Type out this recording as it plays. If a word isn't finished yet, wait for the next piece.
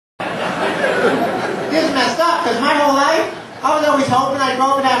up, because my whole life, I was always hoping I'd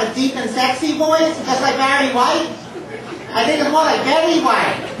grow up and have a deep and sexy voice, just like Barry White. I think it's more like Betty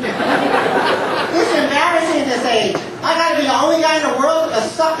White. This is embarrassing at this age. I gotta be the only guy in the world to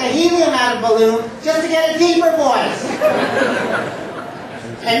suck the helium out of a balloon just to get a deeper voice.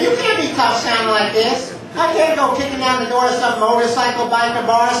 And you can't be tough sounding like this. I can't go kicking down the door of some motorcycle biker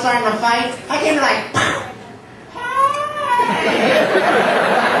bar starting a fight. I can't be like,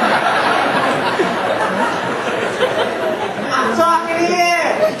 I'm talking to you.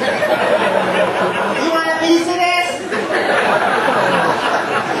 You want a piece of this?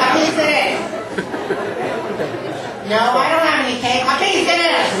 A piece of this? No, I don't have any cake. A piece of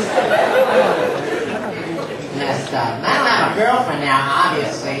this. Messed up. I don't have a girlfriend now,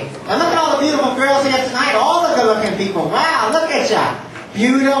 obviously. And look at all the beautiful girls here tonight. All the good-looking people. Wow, look at ya.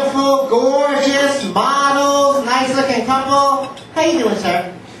 Beautiful, gorgeous, models, nice-looking couple. How you doing,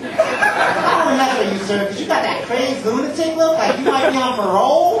 sir? I don't want to mess with you, sir, because you got that crazed lunatic look like you might be on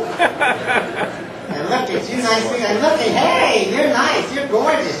parole. And look at you, nice thing. And look at, hey, you're nice, you're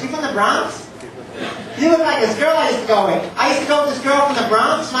gorgeous. You from the Bronx? You look like this girl I used to go with. I used to go with this girl from the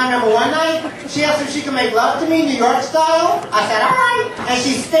Bronx, and I remember one night, she asked if she could make love to me, New York style. I said, all right, and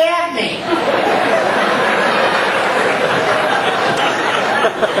she stabbed me.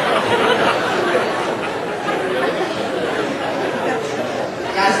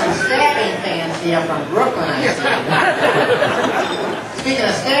 Got some stabbing fans here from Brooklyn, I see. Speaking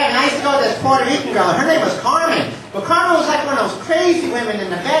of stabbing, I used to go to this Puerto Rican girl. Her name was Carmen. But Carmen was like one of those crazy women in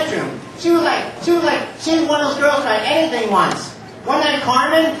the bedroom. She was one of those girls who tried anything once. One night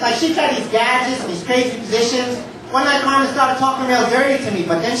Carmen, she tried these gadgets and these crazy positions. One night Carmen started talking real dirty to me,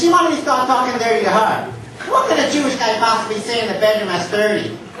 but then she wanted me to start talking dirty to her. What could a Jewish guy possibly say in the bedroom that's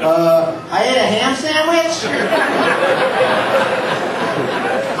dirty? I ate a ham sandwich?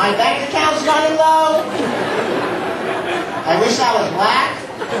 My bank account's running low? I wish I was black?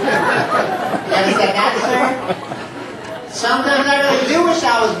 You ever said that, sir? Sometimes I really do wish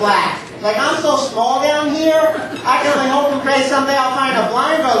I was black. Like, I'm so small down here, I can only hope and pray someday I'll find a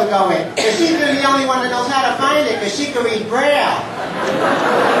blind girl to go with. Because she's been the only one that knows how to find it, because she can read Braille.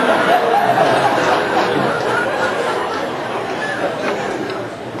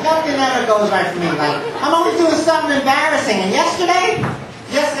 Nothing ever goes right for me. Like, I'm always doing something embarrassing. And yesterday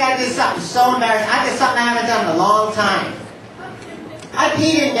I did something so embarrassing. I did something I haven't done in a long time. I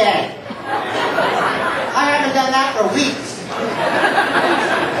peed in bed. I haven't done that for weeks.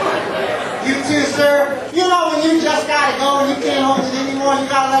 You too, sir. You know when you just gotta go and you can't hold it anymore, you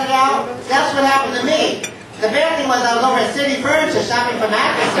gotta let it out? That's what happened to me. The bad thing was I was over at City Furniture shopping for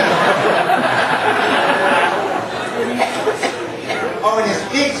mattresses. Oh, and this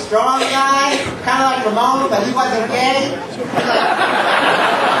big, strong guy, kind of like Ramon, but he wasn't gay.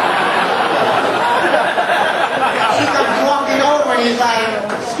 He comes walking over and he's like,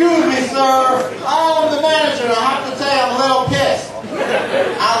 excuse me, sir, I'm the manager and I have to tell you I'm a little pissed.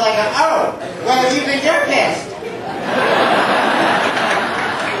 I was like, oh, well, you think you're pissed?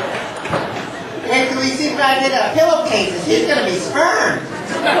 Wait till he sees what I did at pillowcases. He's going to be spurned.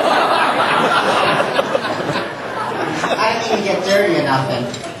 I didn't even get dirty or nothing.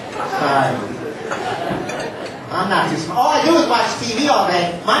 Sorry. I'm not too smart. All I do is watch TV all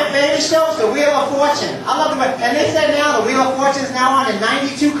day. My favorite show is The Wheel of Fortune. I love it. And they said now The Wheel of Fortune is now on in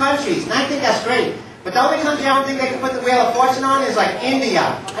 92 countries. And I think that's great. But the only country I don't think they can put The Wheel of Fortune on is like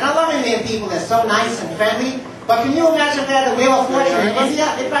India. And I love Indian people. They're so nice and friendly. But can you imagine if they had The Wheel of Fortune in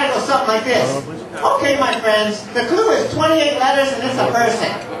India? It'd probably go something like this. Okay, my friends. The clue is 28 letters and it's a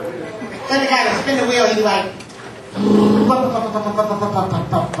person. Then the guy would spin the wheel. He'd be like,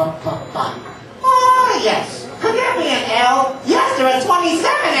 oh, yes. Could there be an L? Yes, there are 27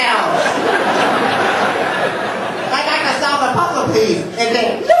 L's. Like I can solve a puzzle, please. And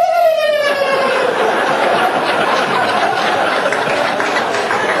then,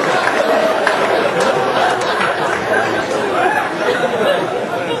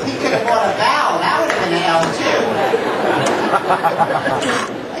 he could have bought a vowel. That would have been an L, too.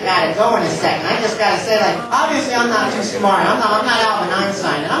 I gotta go in a second. I just gotta say, like, obviously I'm not too smart. I'm not Albert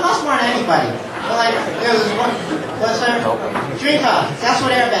Einstein. And I'm not smart to anybody. But like, there's this one, what's that? Drink up. That's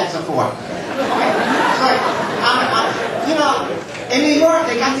what airbags are for. Okay? So like, you know, in New York,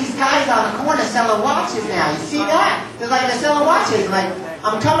 they got these guys on the corner selling watches now. You see that? They're selling watches. Like,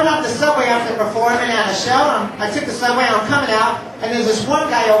 I'm coming up the subway after performing at a show. I took the subway and I'm coming out, and there's this one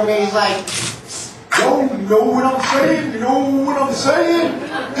guy over there. He's like, yo, you know what I'm saying? You know what I'm saying?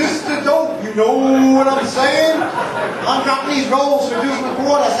 This is the dope. You know what I'm saying? I'm dropping these rolls for Deuce and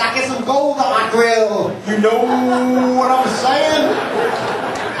Quarter so I get some gold on my grill. You know what I'm saying?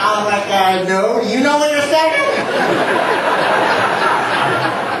 I was like, no. Do you know what you're saying?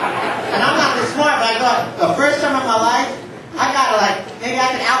 my life, I gotta maybe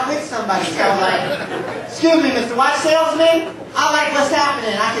I can outwit somebody. So excuse me, Mr. Watch Salesman, I like what's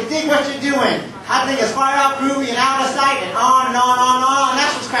happening. I can dig what you're doing. I think it's far out groovy and out of sight and on and on and on and on. And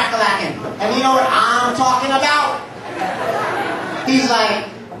that's what's crack-a-lacking. And you know what I'm talking about? He's like,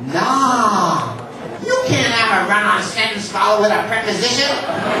 nah, you can't have a run-on sentence followed with a preposition.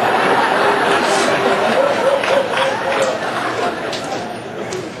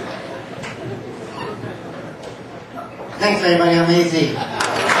 Thanks, everybody. I'm easy.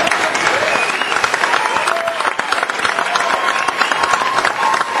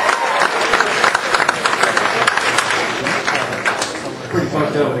 Pretty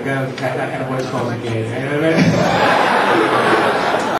fucked up with a guy with that kind of voice calls him gay.